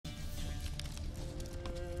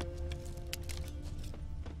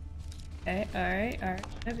Okay, alright. Where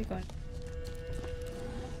are we going?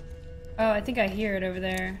 Oh, I think I hear it over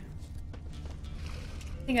there.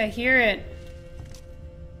 I think I hear it.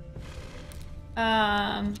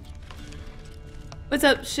 What's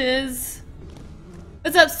up, Shiz?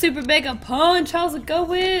 What's up, Super Mega Punch? How's it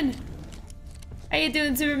going? How you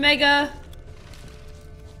doing, Super Mega?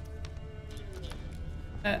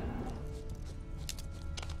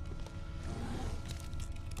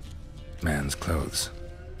 Man's clothes.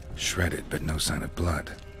 Shredded, but no sign of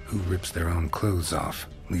blood. Who rips their own clothes off,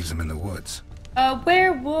 leaves them in the woods? A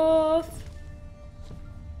werewolf!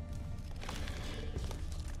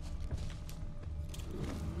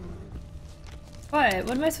 What?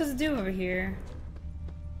 What am I supposed to do over here?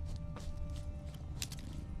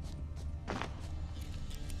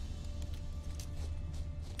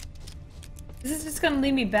 This is just gonna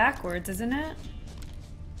lead me backwards, isn't it?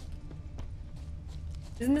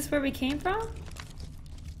 Isn't this where we came from?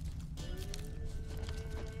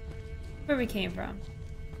 Where we came from?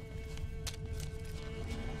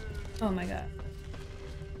 Oh my god.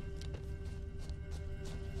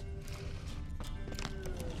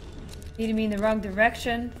 Leading me in the wrong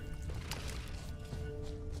direction.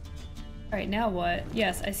 Alright, now what?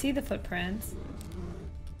 Yes, I see the footprints.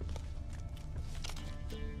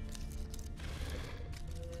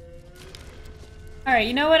 Alright,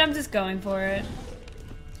 you know what? I'm just going for it.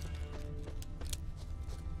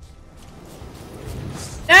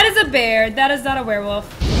 That is a bear. That is not a werewolf.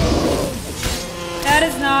 That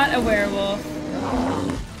is not a werewolf.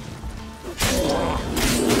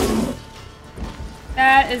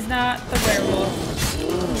 That is not the werewolf.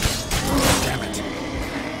 Damn it.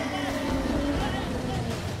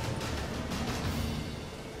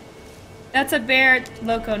 That's a bear,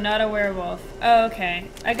 Loco, not a werewolf. Oh, okay.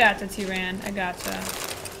 I gotcha, T-Ran. I gotcha.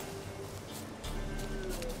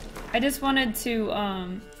 I just wanted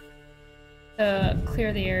to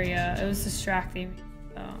clear the area. It was distracting me,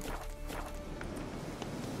 so.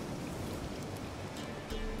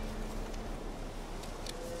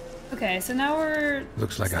 Okay, so now we're...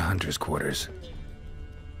 Looks like a hunter's quarters.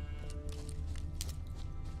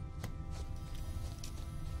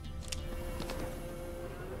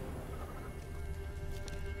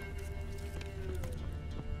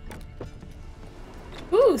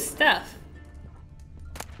 Ooh, stuff.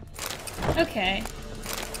 Okay.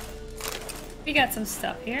 We got some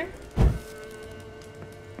stuff here.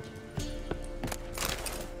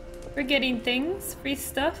 We're getting things, free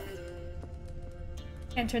stuff.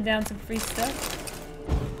 Can't turn down some free stuff.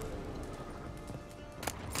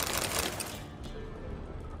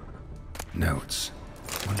 Notes.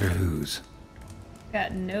 Wonder whose.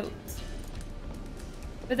 Got notes.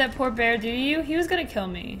 What did that poor bear do to you? He was gonna kill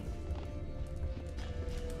me.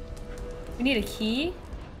 We need a key?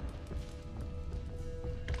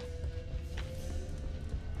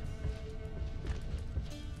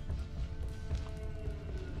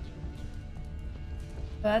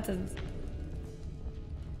 Well, that doesn't...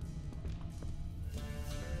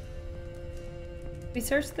 We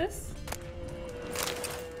search this?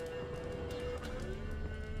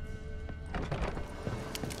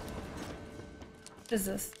 What is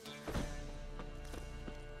this?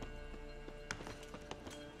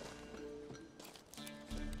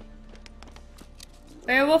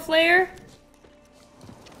 Werewolf lair?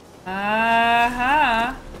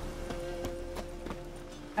 Aha!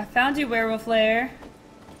 I found you, werewolf lair.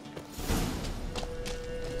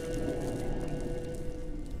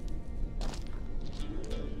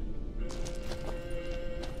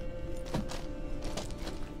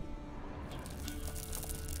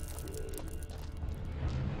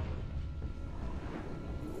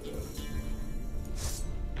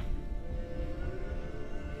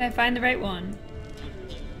 Can I find the right one?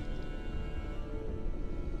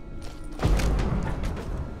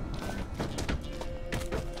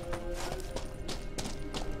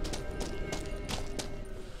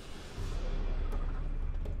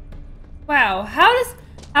 Wow, how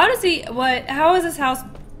does he, how is this house,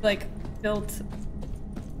 like, built?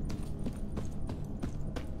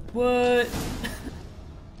 What?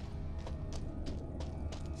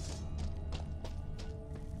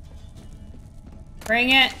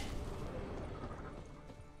 Bring it.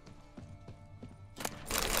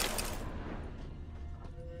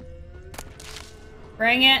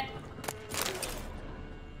 Bring it.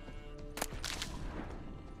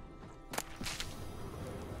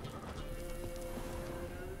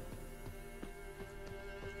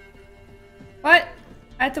 What?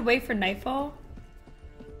 I have to wait for nightfall?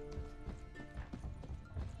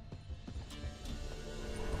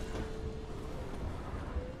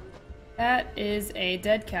 That is a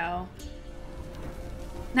dead cow.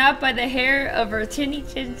 Not by the hair of her chinny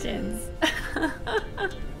chin chins.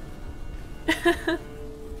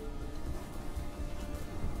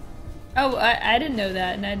 Oh, I didn't know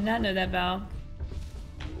that, and I did not know that, Val.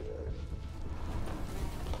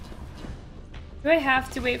 Do I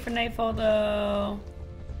have to wait for nightfall, though?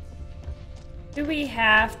 Do we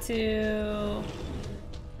have to?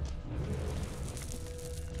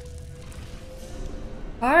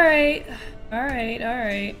 Alright. Alright,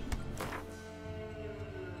 alright.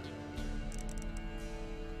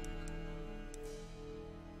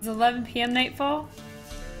 Is 11 p.m. nightfall?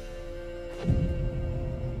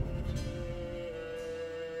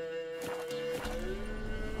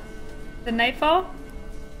 The nightfall?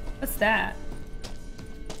 What's that?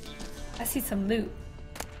 I see some loot.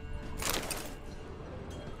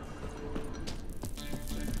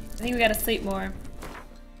 I think we gotta sleep more.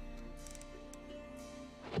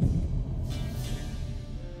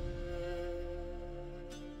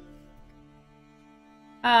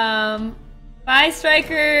 Bye,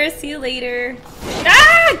 Striker. See you later.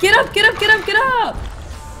 Ah! Get up, get up, get up, get up!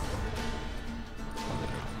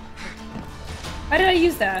 Why did I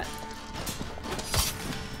use that?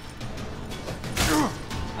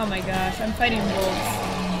 Oh my gosh, I'm fighting wolves.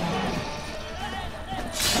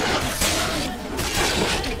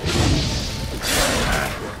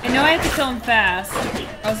 I know I have to kill him fast,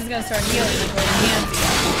 or else he's gonna start healing like little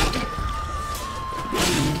handsy.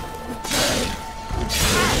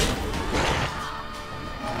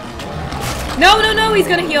 No, no, no, he's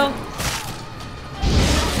gonna heal.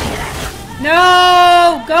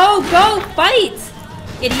 No! Go, go, fight!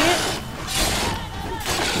 Idiot.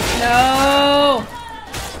 No!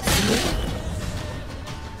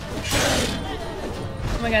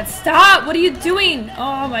 Oh my god, stop! What are you doing?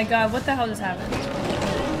 Oh my god, what the hell just happened?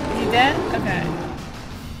 Is he dead? Okay.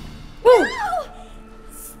 Woo! No!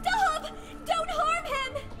 Stop! Don't harm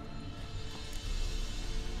him!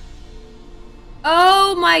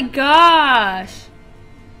 Oh my gosh!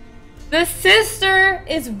 The sister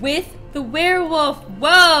is with the werewolf!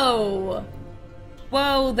 Whoa!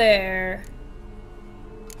 Whoa there.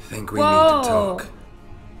 Think we need to talk.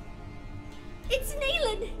 It's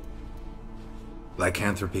Neelan!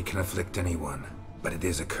 Lycanthropy can afflict anyone, but it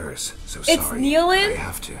is a curse, so It's sorry. Neelan? I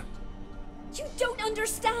have to. You don't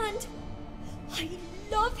understand! I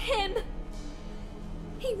love him!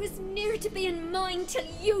 He was near to being mine till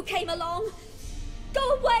you came along!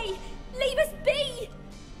 Go away! Leave us be!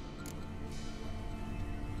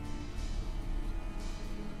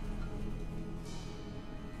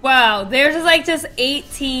 Wow, there's like just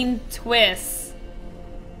 18 twists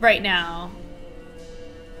right now.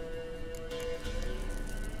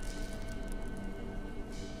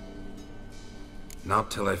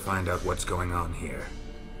 Not till I find out what's going on here.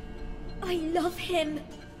 I love him!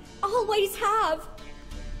 Always have!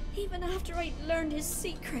 Even after I'd learned his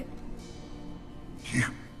secret.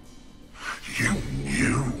 You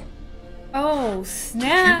knew. Oh,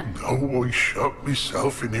 snap. You know I shut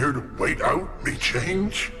myself in here to wait out me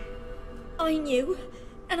change? I knew,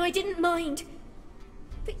 and I didn't mind.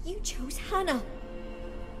 But you chose Hannah.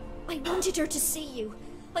 I wanted her to see you.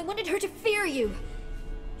 I wanted her to fear you.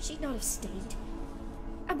 She'd not have stayed.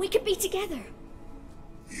 And we could be together.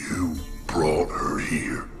 You brought her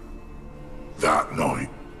here. That night.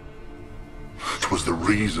 'Twas the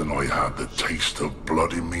reason I had the taste of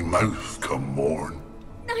blood in me mouth come morn.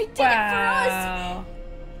 I did Wow. it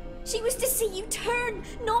for us. She was to see you turn,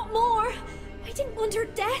 not more. I didn't want her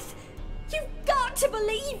death. You've got to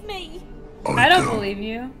believe me. I don't believe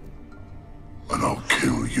you. And I'll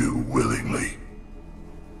kill you willingly.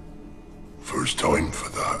 First time for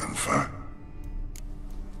that, in fact.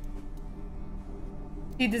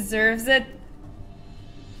 He deserves it.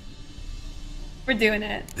 We're doing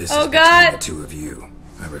it. This Oh is god. between the two of you.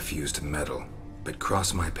 I refuse to meddle, but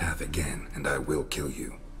cross my path again, and I will kill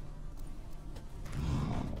you.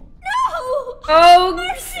 No! Oh,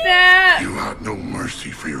 Mercy! snap. You had no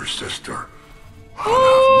mercy for your sister. I'll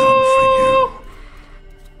have none for you.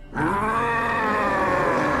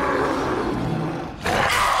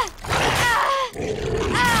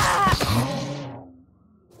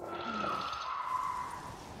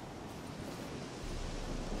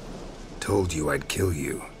 Told you I'd kill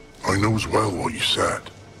you. I knows well what you said.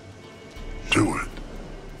 Do it.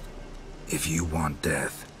 If you want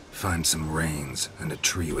death, find some reins and a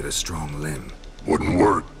tree with a strong limb. Wouldn't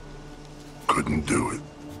work. Couldn't do it.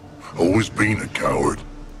 Always been a coward.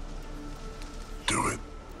 Do it,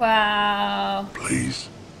 Wow. please.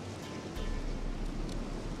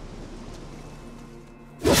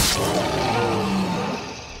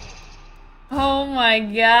 Oh my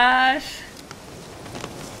gosh.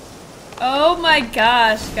 Oh my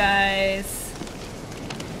gosh, guys.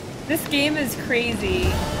 This game is crazy.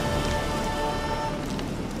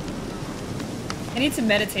 I need to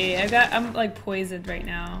meditate. I'm like poisoned right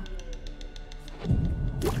now.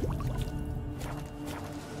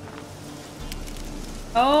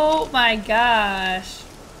 Oh my gosh.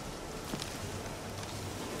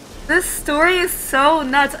 This story is so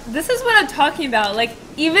nuts. This is what I'm talking about. Like,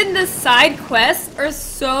 even the side quests are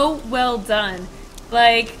so well done.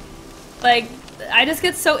 Like, I just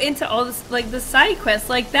get so into all this, like, the side quests.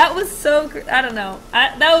 Like, that was so, I don't know.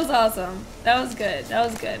 That was awesome. That was good. That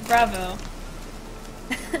was good. Bravo.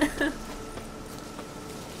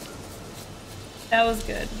 That was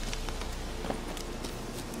good.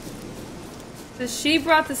 So she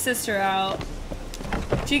brought the sister out.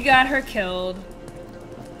 She got her killed.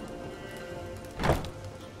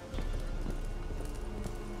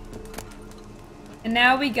 And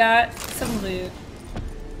now we got some loot.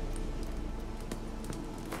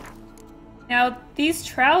 Now, these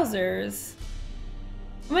trousers...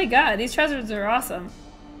 Oh my god, these trousers are awesome.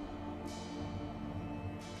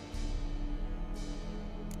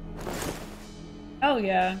 Oh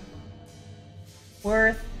yeah.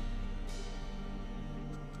 Worth.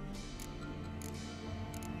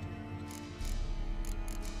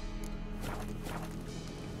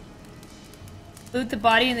 Loot the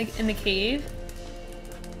body in the cave.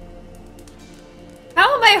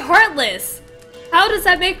 How am I heartless? How does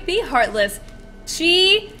that make me heartless?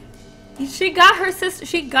 She got her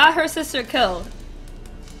sister killed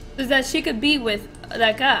so that she could be with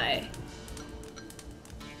that guy.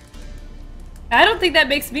 I don't think that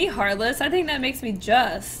makes me heartless. I think that makes me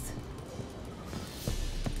just.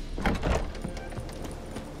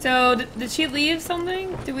 So, did she leave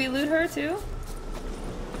something? Did we loot her too?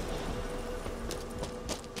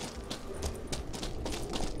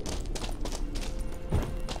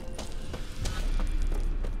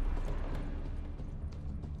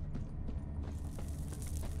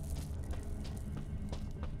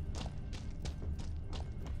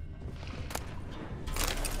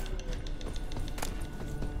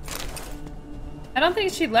 I don't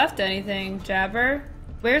think she left anything, Jabber.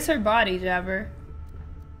 Where's her body, Jabber?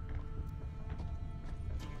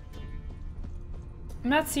 I'm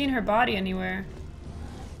not seeing her body anywhere.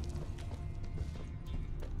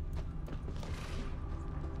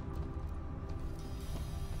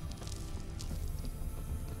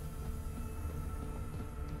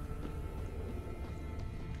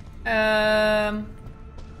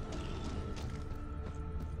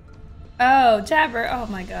 Oh, Jabber. Oh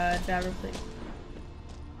my god, Jabber, please.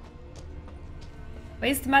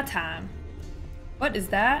 Waste my time. What is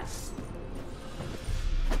that?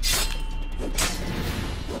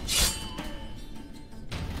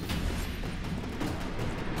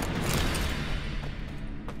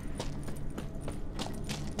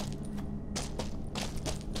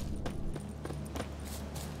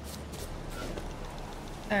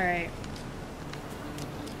 Alright.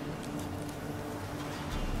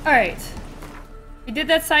 Alright. We did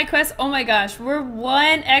that side quest. Oh my gosh, we're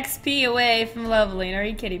 1 XP away from leveling. Are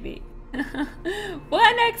you kidding me? 1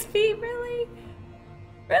 XP? Really?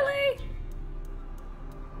 Really?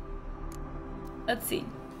 Let's see.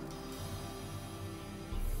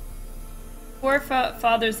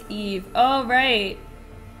 Forefather's Eve. Oh, right.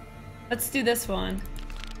 Let's do this one.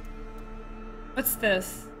 What's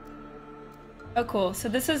this? Oh, cool. So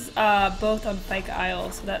this is both on Pike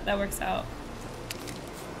Isle, so that works out.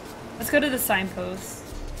 Let's go to the signpost.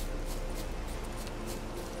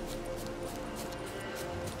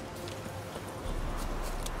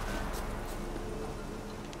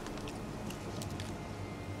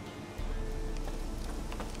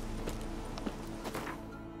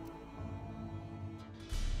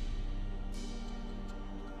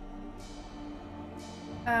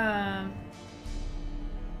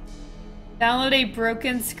 Download a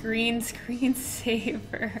broken screensaver.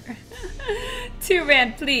 2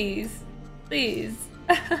 rand, please. Please.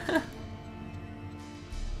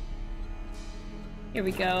 Here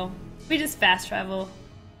we go. We just fast travel.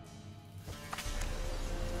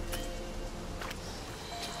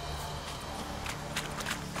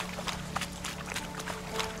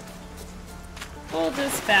 We'll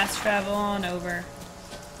just fast travel on over.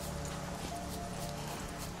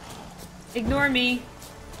 Ignore me.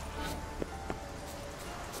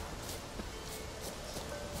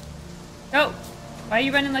 Oh, why are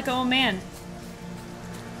you running like an old man?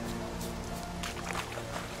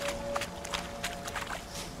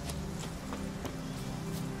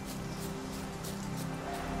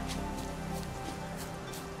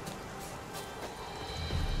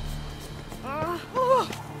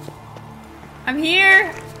 I'm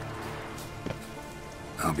here.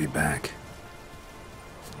 I'll be back.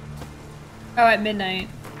 Oh, at midnight.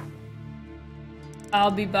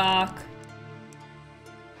 I'll be back.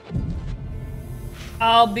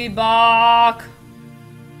 I'll be back.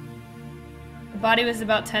 The body was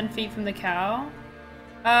about 10 feet from the cow.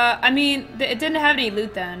 I mean, it didn't have any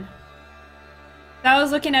loot then. I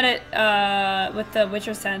was looking at it with the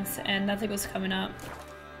Witcher sense, and nothing was coming up.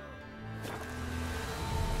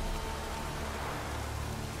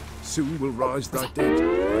 Soon will rise thy dead.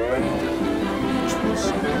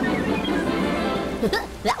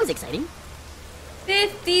 That was exciting.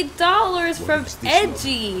 $50 from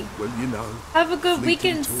Edgy. Well, you know. Have a good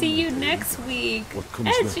fleeting weekend. See you torment, next week. What comes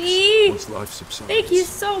Edgy. next, once life subsides. Thank you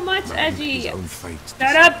so much, Man Edgy. his own fate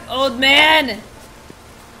Shut up, old man.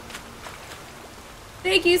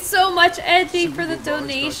 Thank you so much, Edgy, for the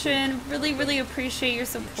donation. Really, really appreciate your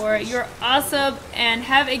support. You're awesome, and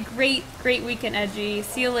have a great, great weekend, Edgy.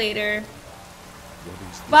 See you later.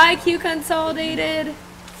 Bye, Q Consolidated.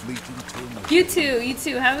 Fleeting torment. You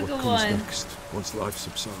too. Have a What good comes one. next, once life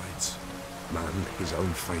subsides? Man his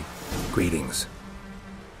own fate. Greetings.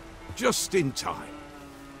 Just in time.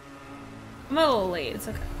 I'm a little late. It's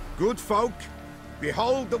okay. Good folk,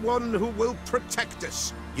 behold the one who will protect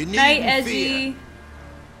us. You Night, needn't fear. Edgy.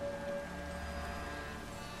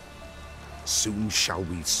 Soon shall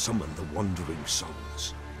we summon the wandering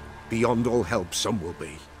souls. Beyond all help some will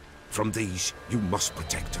be. From these you must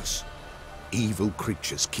protect us. Evil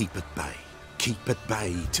creatures keep at bay. Keep at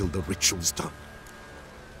bay till the ritual's done.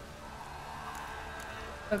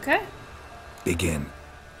 Okay. Begin.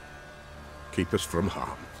 Keep us from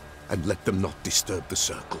harm, and let them not disturb the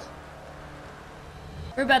circle.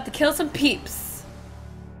 We're about to kill some peeps.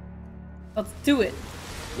 Let's do it.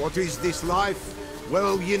 What is this life?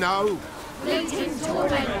 Well, you know. Fleeting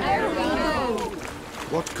torment, ere we know.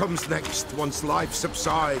 What comes next once life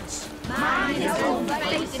subsides? Man his own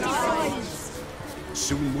fate decides.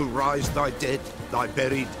 Soon will rise thy dead, thy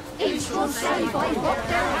buried. Each will say by what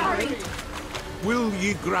they're harried. Will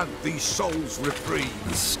ye grant these souls reprieve? The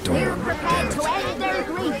We're storm, prepared damn to it. end their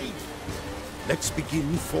grief. Let's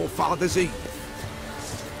begin Forefathers' Eve.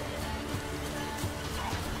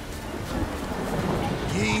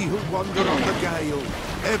 Ye who wander on the gale,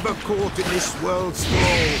 ever caught in this world's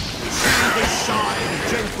thrall, see the shine,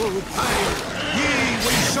 gentle pale. Ye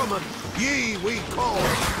we summon, ye we call.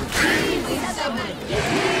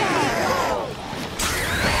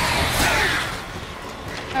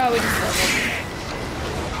 Oh, we just love it.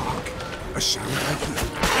 Hark, a sound I hear.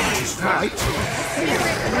 It is right.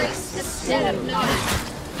 Spirit breaks the still of night.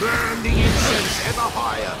 Burn the incense ever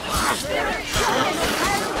higher. Spirit shines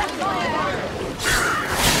hell and fire.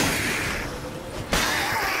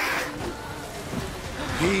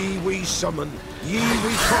 Ye we summon, ye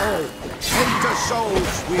we call. Enter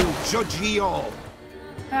souls, we'll judge ye all.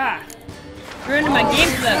 Ah. Ruined my game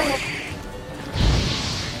flow.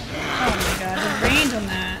 Oh my god, the range on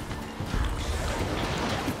that.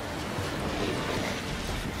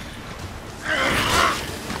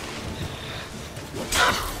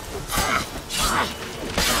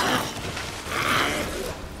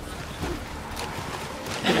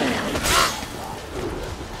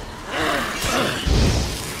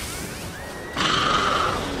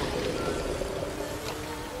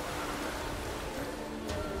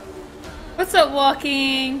 What's up,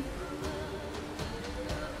 walking?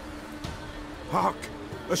 Hark,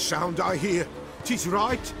 a sound I hear. 'Tis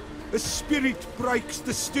right. A spirit breaks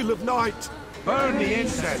the still of night. Burn the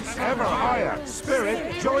incense ever higher.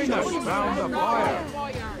 Spirit, join us round the fire.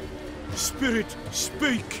 Spirit,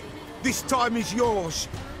 speak. This time is yours.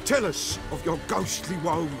 Tell us of your ghostly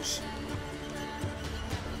woes.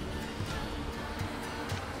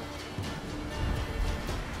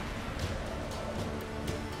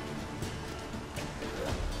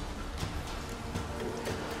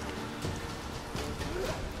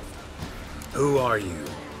 Who are you?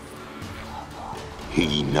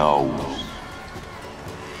 He knows.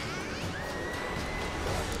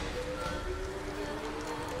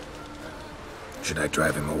 Should I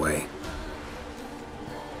drive him away?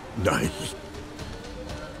 Nay.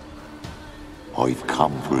 I've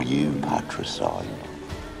come for you, patricide.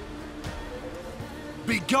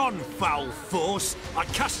 Begone, foul force! I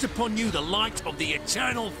cast upon you the light of the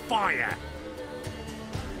eternal fire!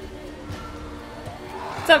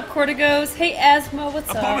 What's up, Cortigos? Hey, Asmo, what's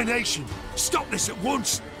up? Abomination! Stop this at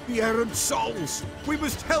once! The errant souls. We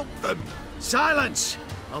must help them. Silence!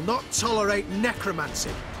 I'll not tolerate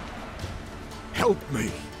necromancy. Help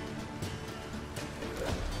me.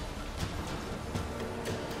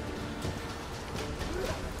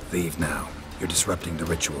 Leave now. You're disrupting the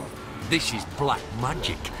ritual. This is black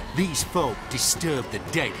magic. These folk disturb the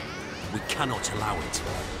dead. We cannot allow it.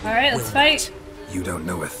 Alright, let's fight. You don't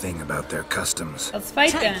know a thing about their customs. Let's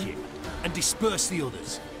fight Take then. it and disperse the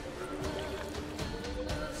others.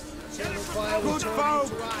 Good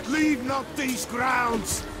folk, leave not these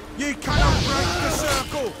grounds. Ye cannot break the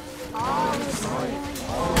circle.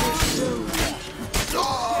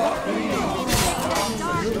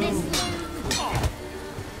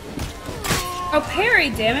 Oh, parry,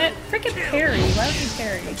 damn it. Frickin' parry. Why would he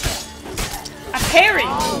parry? I parry!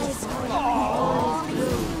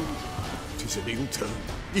 Tis an ill turn.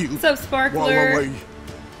 Ill. What's up, Sparkler? While away.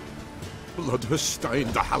 Blood has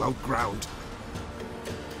stained the hallowed ground.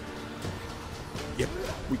 Yet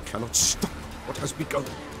we cannot stop what has begun.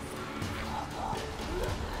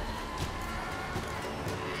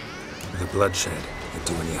 The bloodshed, it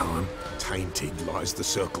do any harm? Tainted lies the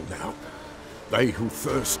circle now. They who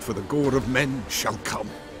thirst for the gore of men shall come.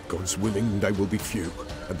 God's willing, they will be few,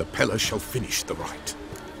 and the Pella shall finish the rite.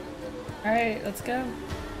 Alright, let's go.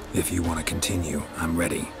 If you want to continue, I'm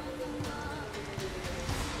ready.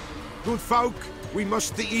 Good folk, we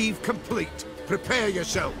must the eve complete. Prepare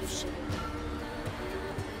yourselves.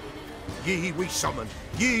 Ye we summon,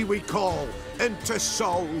 ye we call. Enter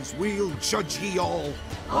souls, we'll judge ye all.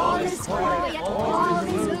 All is quiet, all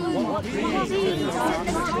is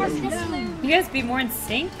You guys be more in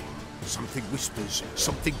sync? Something whispers,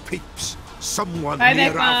 something peeps. Someone Hi,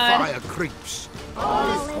 near our Megmod. fire creeps. all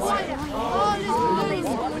is quiet, all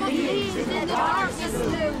is in the darkness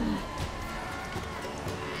gloom.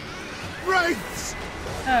 Wraiths!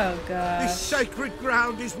 Oh This gosh. sacred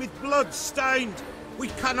ground is with blood stained. We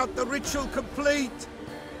cannot the ritual complete.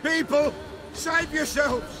 People, save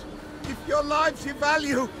yourselves. If your lives you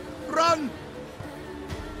value, run.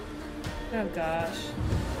 Oh gosh.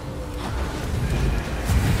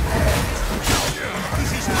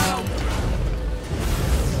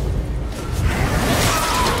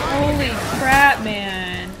 Holy crap,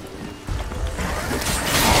 man.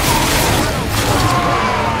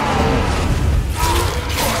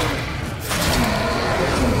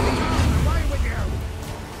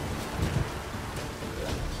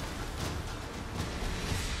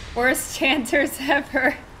 Worst chanters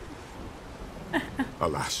ever.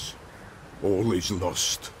 Alas, all is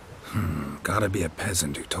lost. Gotta be a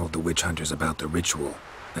peasant who told the witch hunters about the ritual.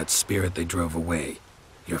 That spirit they drove away.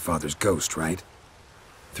 Your father's ghost, right?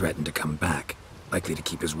 Threatened to come back. Likely to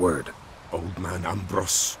keep his word. Old man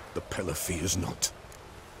Ambros, the Pella fears not.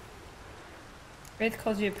 Wraith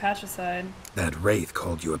called you a patricide. That wraith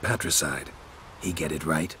called you a patricide. He get it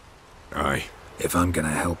right? Aye. If I'm gonna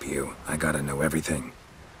help you, I gotta know everything.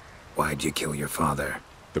 Why'd you kill your father?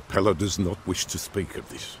 The Pella does not wish to speak of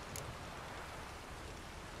this.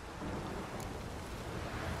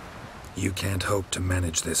 You can't hope to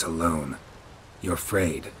manage this alone. You're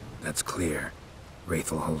afraid, that's clear.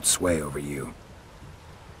 Wraith will hold sway over you.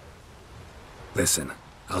 Listen,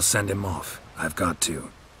 I'll send him off. I've got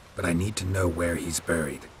to. But I need to know where he's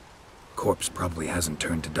buried. Corpse probably hasn't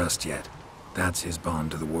turned to dust yet. That's his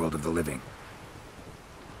bond to the world of the living.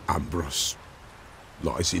 Ambros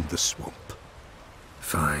lies in the swamp.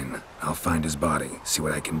 Fine. I'll find his body, see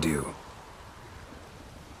what I can do.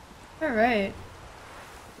 Alright.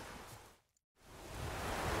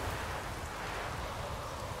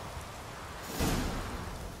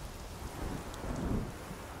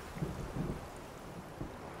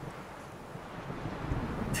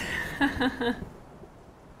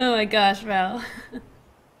 Oh my gosh, Val.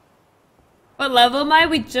 What level am I?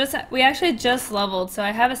 We actually just leveled, so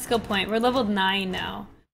I have a skill point. We're leveled 9 now.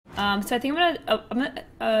 So I think I'm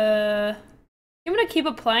gonna keep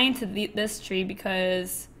applying to this tree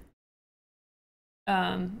because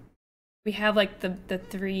we have like the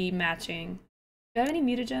 3 matching. Do I have any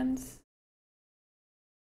mutagens?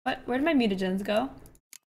 What? Where did my mutagens go?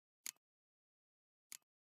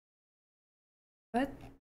 What?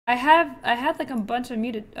 I had like a bunch of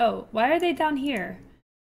muted. Oh, why are they down here?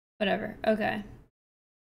 Whatever. Okay.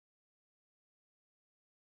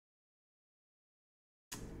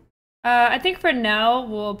 I think for now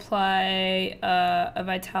we'll apply a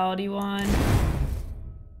vitality one,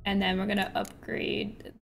 and then we're gonna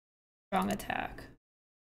upgrade strong attack.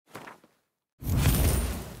 And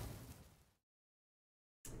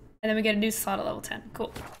then we get a new slot at level 10.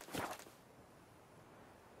 Cool.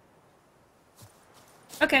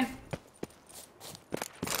 Okay.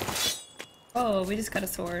 Oh, we just got a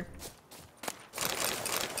sword.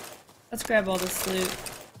 Let's grab all this loot.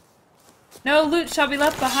 No loot shall be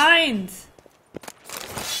left behind!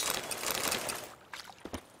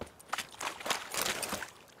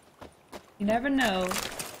 You never know.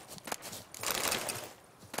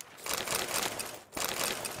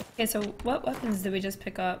 Okay, so what weapons did we just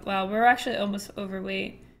pick up? Wow, we're actually almost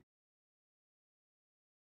overweight.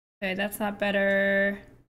 Okay, that's not better.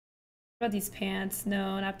 What about these pants?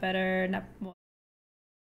 No, not better. Not more.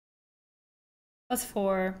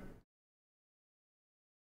 +4.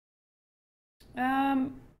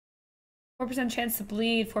 4% chance to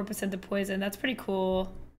bleed, 4% to poison. That's pretty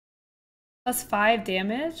cool. +5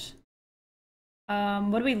 damage.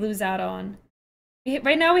 What do we lose out on?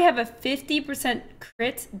 Right now we have a 50%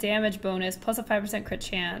 crit damage bonus plus a 5% crit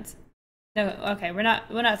chance. No, okay, we're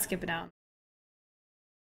not skipping out.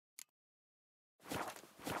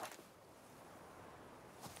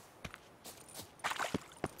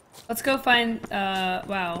 Let's go find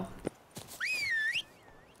wow.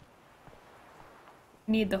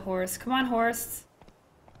 Need the horse. Come on, horse.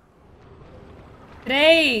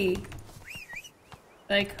 Today!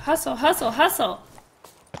 Like, hustle, hustle, hustle!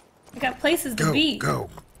 I got places to be. Go.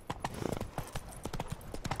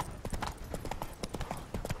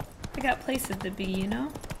 I got places to be, you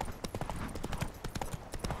know?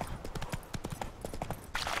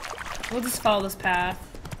 We'll just follow this path,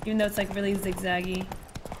 even though it's like really zigzaggy.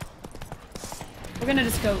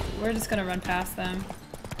 We're just gonna run past them.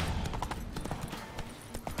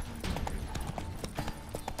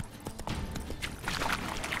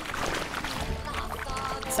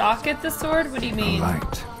 Socket the sword? What do you mean? A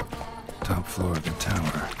light. Top floor of the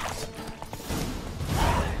tower.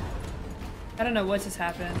 I don't know what just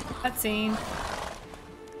happened. Cutscene.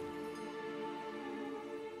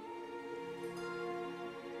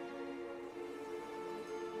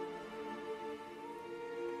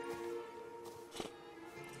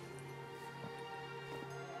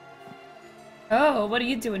 Oh, what are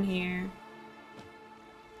you doing here?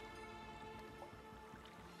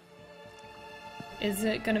 Is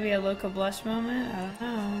it gonna be a local blush moment? I don't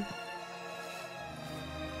know.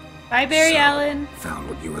 Bye, Barry Allen. Found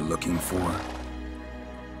what you were looking for?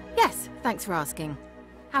 Yes, thanks for asking.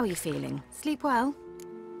 How are you feeling? Sleep well?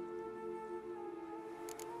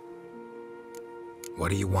 What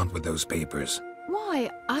do you want with those papers? Why,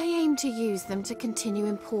 I aim to use them to continue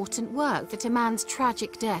important work that a man's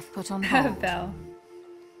tragic death put on hold. Belle.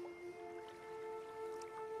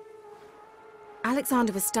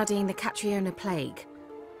 Alexander was studying the Catriona plague.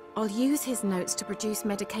 I'll use his notes to produce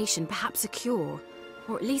medication, perhaps a cure,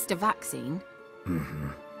 or at least a vaccine.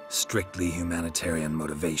 Strictly humanitarian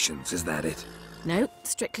motivations, is that it? No,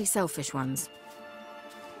 strictly selfish ones.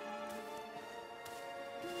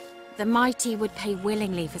 The mighty would pay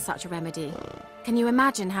willingly for such a remedy. Can you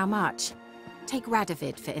imagine how much? Take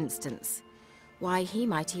Radovid, for instance. Why, he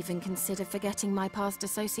might even consider forgetting my past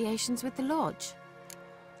associations with the Lodge.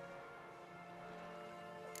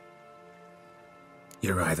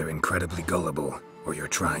 You're either incredibly gullible, or you're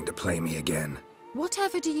trying to play me again.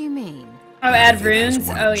 Whatever do you mean? Oh, add Radovid runes? has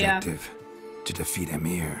one Oh, yeah. objective, to defeat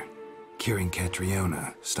Emir. Curing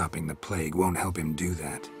Catriona, stopping the plague, won't help him do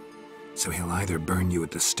that. So he'll either burn you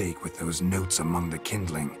at the stake with those notes among the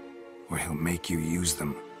kindling, or he'll make you use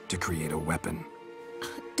them to create a weapon.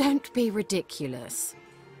 Don't be ridiculous.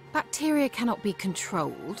 Bacteria cannot be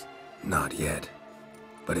controlled. Not yet.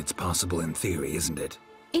 But it's possible in theory, isn't it?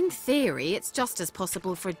 In theory, it's just as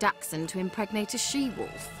possible for a Dachshund to impregnate a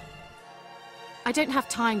she-wolf. I don't have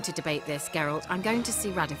time to debate this, Geralt. I'm going to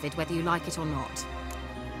see Radovid whether you like it or not.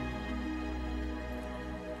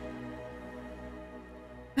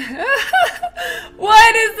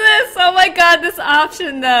 What is this? Oh my god, this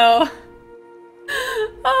option though.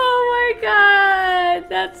 Oh my god,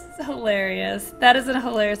 that's hilarious. That is a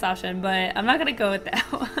hilarious option, but I'm not gonna go with that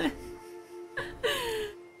one.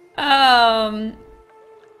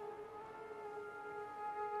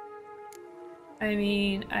 I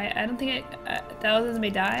mean, I don't think thousands may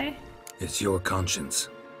die. It's your conscience.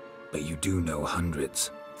 But you do know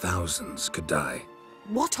hundreds, thousands could die.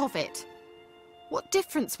 What of it? What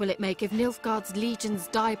difference will it make if Nilfgaard's legions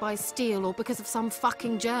die by steel or because of some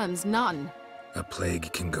fucking germs? None. A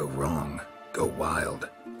plague can go wrong, go wild.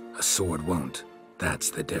 A sword won't. That's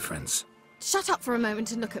the difference. Shut up for a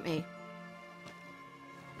moment and look at me.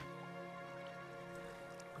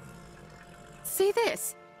 See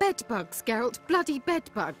this? Bedbugs, Geralt. Bloody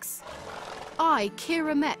bedbugs. I,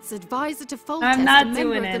 Kira Metz, advisor to Foltest, I'm not and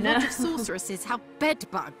member doing of the it, Lodge no. of Sorceresses, have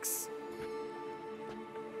bedbugs.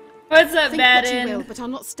 What's up, Think what you Madden? will, but I'll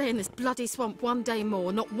not stay in this bloody swamp one day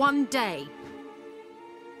more. Not one day.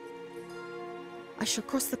 I shall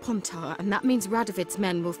cross the Pontar, and that means Radovid's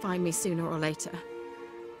men will find me sooner or later.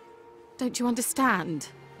 Don't you understand?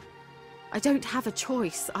 I don't have a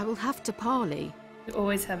choice. I will have to parley. You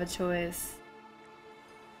always have a choice.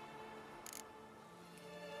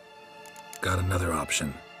 Got another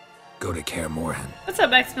option. Go to Kaer Morhen. What's up,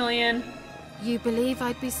 Maximilian? You believe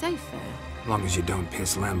I'd be safe there? Long as you don't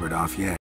piss Lambert off yet.